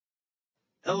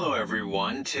Hello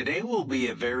everyone, today will be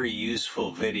a very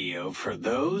useful video for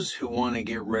those who want to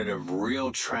get rid of real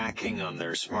tracking on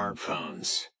their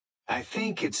smartphones. I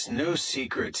think it's no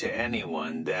secret to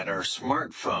anyone that our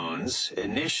smartphones,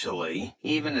 initially,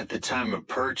 even at the time of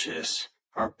purchase,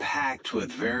 are packed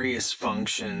with various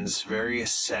functions,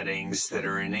 various settings that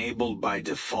are enabled by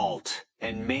default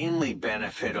and mainly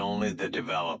benefit only the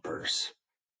developers.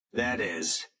 That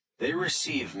is, they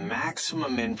receive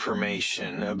maximum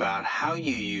information about how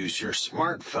you use your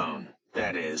smartphone,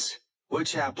 that is,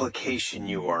 which application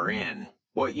you are in,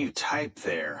 what you type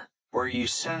there, where you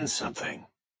send something.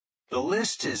 The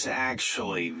list is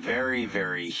actually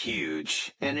very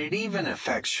huge, and it even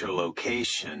affects your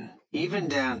location, even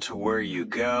down to where you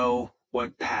go,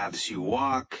 what paths you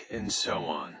walk, and so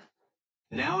on.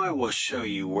 Now I will show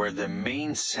you where the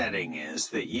main setting is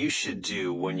that you should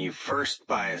do when you first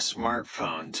buy a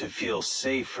smartphone to feel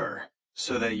safer,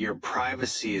 so that your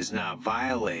privacy is not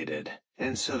violated,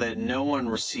 and so that no one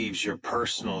receives your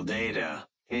personal data,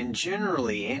 and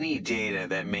generally any data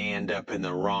that may end up in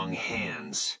the wrong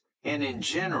hands. And in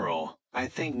general, I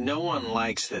think no one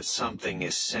likes that something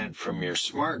is sent from your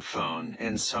smartphone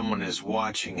and someone is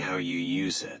watching how you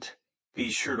use it.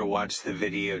 Be sure to watch the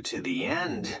video to the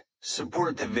end.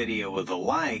 Support the video with a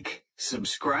like,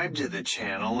 subscribe to the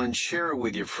channel, and share it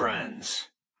with your friends.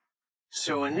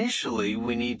 So initially,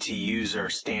 we need to use our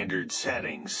standard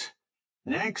settings.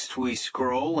 Next, we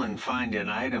scroll and find an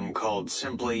item called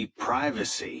simply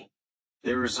Privacy.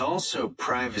 There is also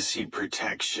Privacy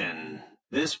Protection,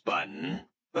 this button,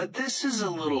 but this is a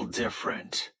little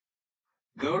different.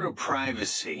 Go to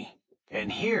Privacy,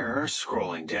 and here,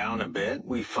 scrolling down a bit,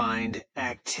 we find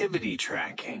Activity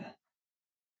Tracking.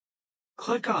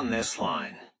 Click on this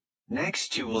line.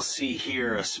 Next, you will see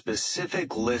here a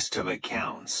specific list of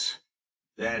accounts.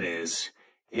 That is,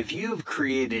 if you have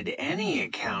created any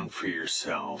account for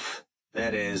yourself,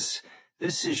 that is,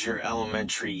 this is your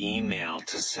elementary email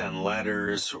to send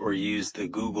letters or use the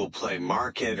Google Play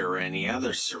Market or any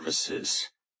other services,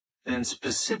 then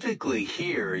specifically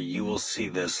here you will see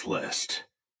this list.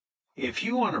 If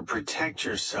you want to protect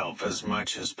yourself as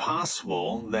much as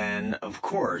possible, then, of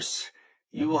course,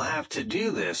 you will have to do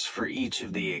this for each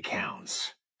of the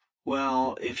accounts.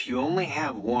 Well, if you only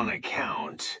have one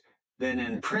account, then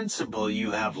in principle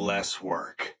you have less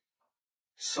work.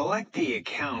 Select the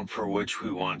account for which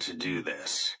we want to do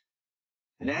this.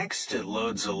 Next, it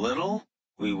loads a little,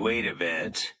 we wait a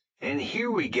bit, and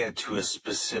here we get to a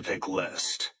specific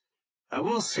list. I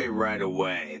will say right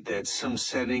away that some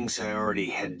settings I already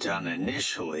had done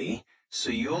initially, so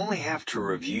you only have to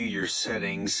review your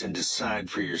settings and decide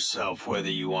for yourself whether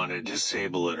you want to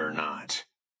disable it or not.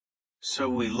 So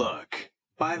we look.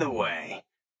 By the way,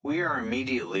 we are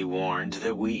immediately warned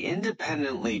that we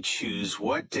independently choose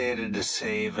what data to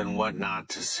save and what not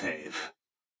to save.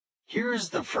 Here is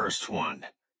the first one,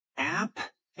 App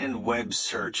and Web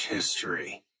Search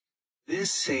History.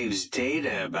 This saves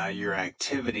data about your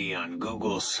activity on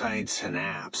Google sites and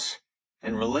apps,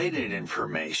 and related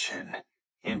information.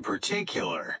 In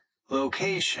particular,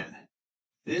 location.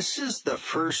 This is the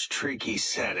first tricky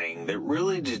setting that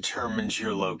really determines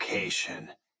your location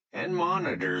and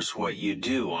monitors what you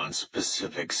do on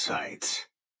specific sites.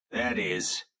 That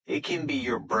is, it can be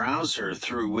your browser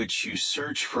through which you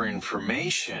search for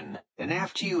information, and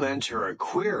after you enter a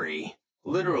query,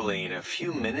 literally in a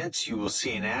few minutes you will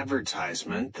see an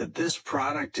advertisement that this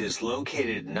product is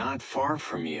located not far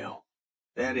from you.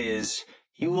 That is,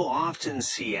 you will often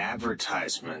see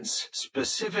advertisements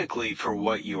specifically for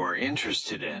what you are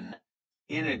interested in.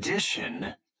 In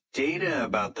addition, data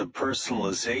about the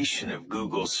personalization of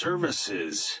Google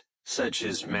services, such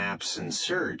as Maps and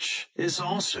Search, is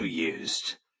also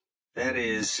used. That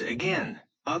is, again,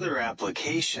 other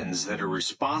applications that are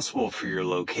responsible for your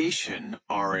location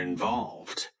are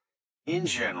involved. In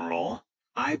general,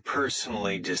 I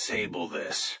personally disable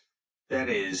this. That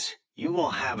is, you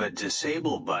will have a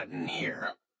Disable button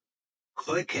here.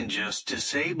 Click and just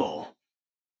disable.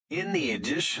 In the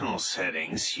additional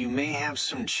settings, you may have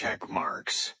some check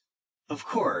marks. Of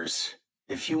course,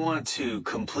 if you want to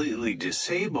completely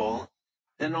disable,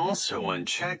 then also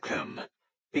uncheck them,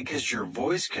 because your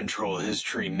voice control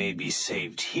history may be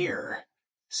saved here.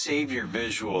 Save your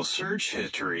visual search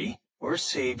history, or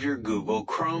save your Google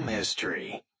Chrome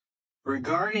history.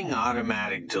 Regarding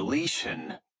automatic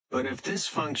deletion, but if this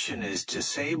function is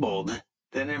disabled,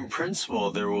 then in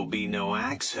principle there will be no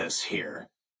access here.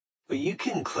 But you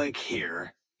can click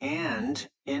here and,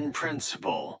 in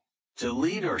principle,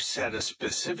 delete or set a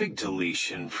specific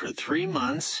deletion for 3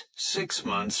 months, 6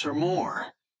 months, or more.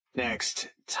 Next,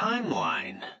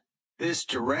 timeline. This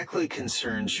directly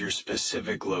concerns your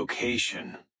specific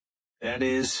location. That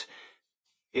is,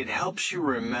 it helps you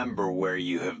remember where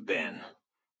you have been.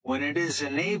 When it is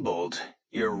enabled,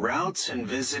 your routes and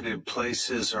visited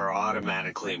places are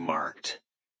automatically marked.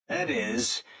 That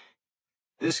is,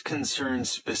 this concerns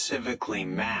specifically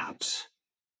maps.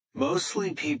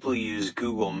 Mostly people use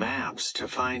Google Maps to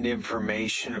find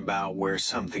information about where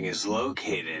something is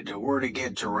located or to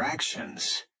get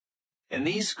directions. And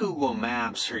these Google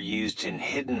Maps are used in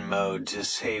hidden mode to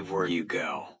save where you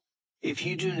go. If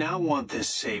you do not want this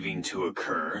saving to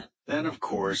occur, then of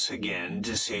course, again,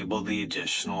 disable the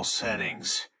additional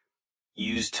settings.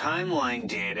 Use timeline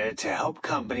data to help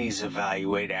companies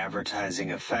evaluate advertising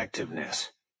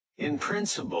effectiveness. In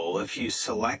principle, if you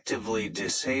selectively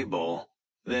disable,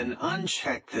 then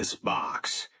uncheck this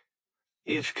box.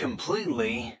 If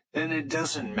completely, then it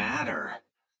doesn't matter,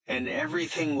 and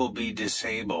everything will be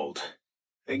disabled.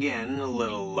 Again, a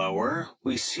little lower,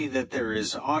 we see that there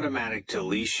is automatic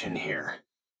deletion here.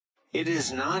 It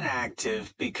is not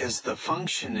active because the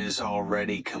function is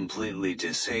already completely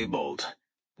disabled.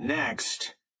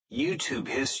 Next, YouTube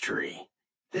history.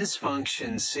 This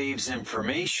function saves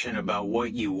information about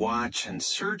what you watch and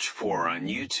search for on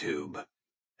YouTube.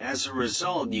 As a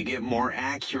result, you get more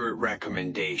accurate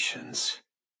recommendations.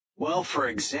 Well, for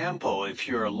example, if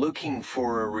you're looking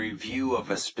for a review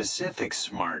of a specific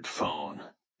smartphone,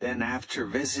 then after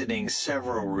visiting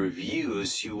several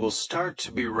reviews, you will start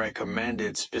to be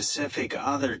recommended specific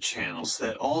other channels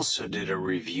that also did a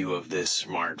review of this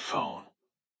smartphone.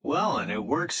 Well, and it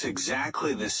works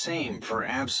exactly the same for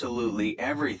absolutely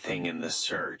everything in the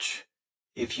search.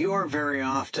 If you are very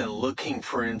often looking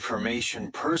for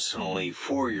information personally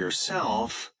for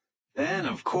yourself, then,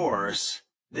 of course,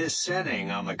 this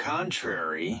setting, on the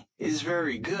contrary, is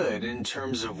very good in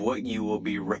terms of what you will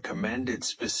be recommended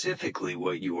specifically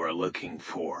what you are looking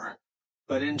for.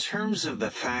 But in terms of the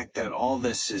fact that all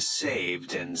this is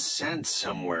saved and sent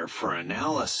somewhere for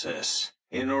analysis,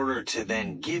 in order to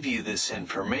then give you this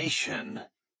information,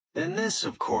 then this,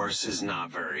 of course, is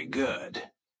not very good.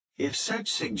 If such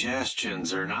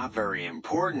suggestions are not very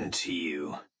important to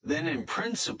you, then in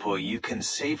principle you can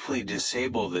safely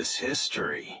disable this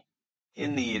history.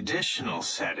 In the additional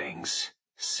settings,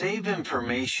 save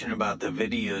information about the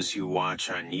videos you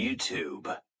watch on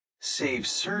YouTube. Save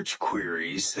search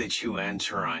queries that you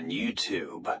enter on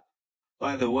YouTube.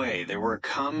 By the way, there were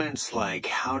comments like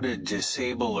how to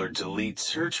disable or delete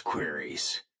search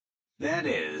queries. That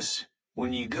is,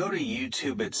 when you go to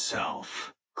YouTube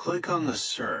itself, click on the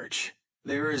search.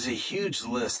 There is a huge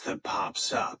list that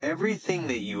pops up. Everything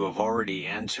that you have already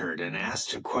entered and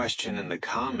asked a question in the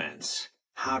comments.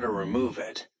 How to remove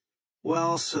it?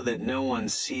 Well, so that no one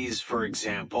sees, for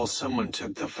example, someone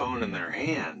took the phone in their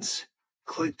hands,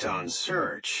 clicked on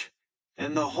search,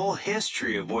 and the whole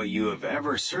history of what you have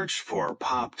ever searched for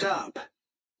popped up.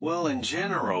 Well, in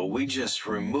general, we just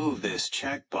remove this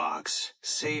checkbox,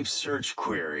 save search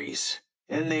queries,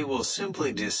 and they will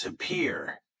simply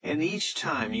disappear, and each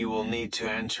time you will need to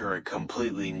enter a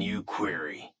completely new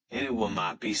query, and it will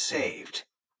not be saved.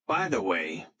 By the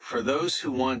way, for those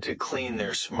who want to clean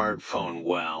their smartphone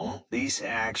well, these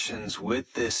actions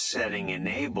with this setting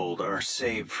enabled are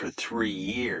saved for 3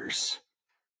 years.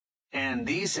 And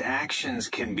these actions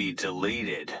can be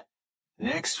deleted.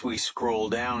 Next, we scroll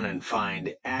down and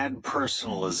find Ad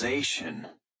Personalization,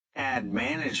 Ad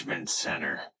Management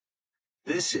Center.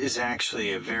 This is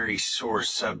actually a very sore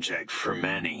subject for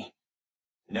many.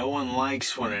 No one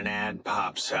likes when an ad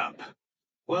pops up.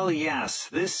 Well, yes,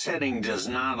 this setting does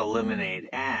not eliminate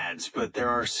ads, but there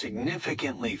are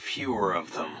significantly fewer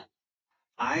of them.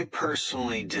 I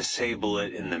personally disable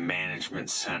it in the Management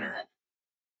Center.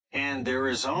 And there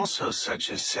is also such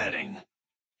a setting,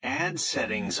 Ad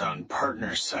Settings on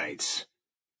Partner Sites.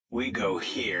 We go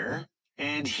here,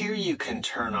 and here you can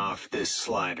turn off this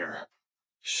slider.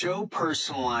 Show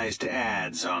personalized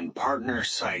ads on partner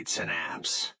sites and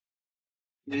apps.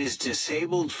 It is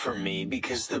disabled for me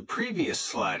because the previous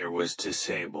slider was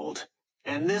disabled,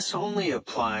 and this only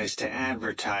applies to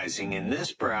advertising in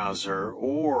this browser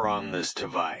or on this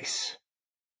device.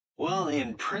 Well,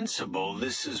 in principle,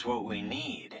 this is what we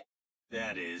need.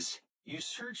 That is, you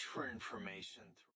search for information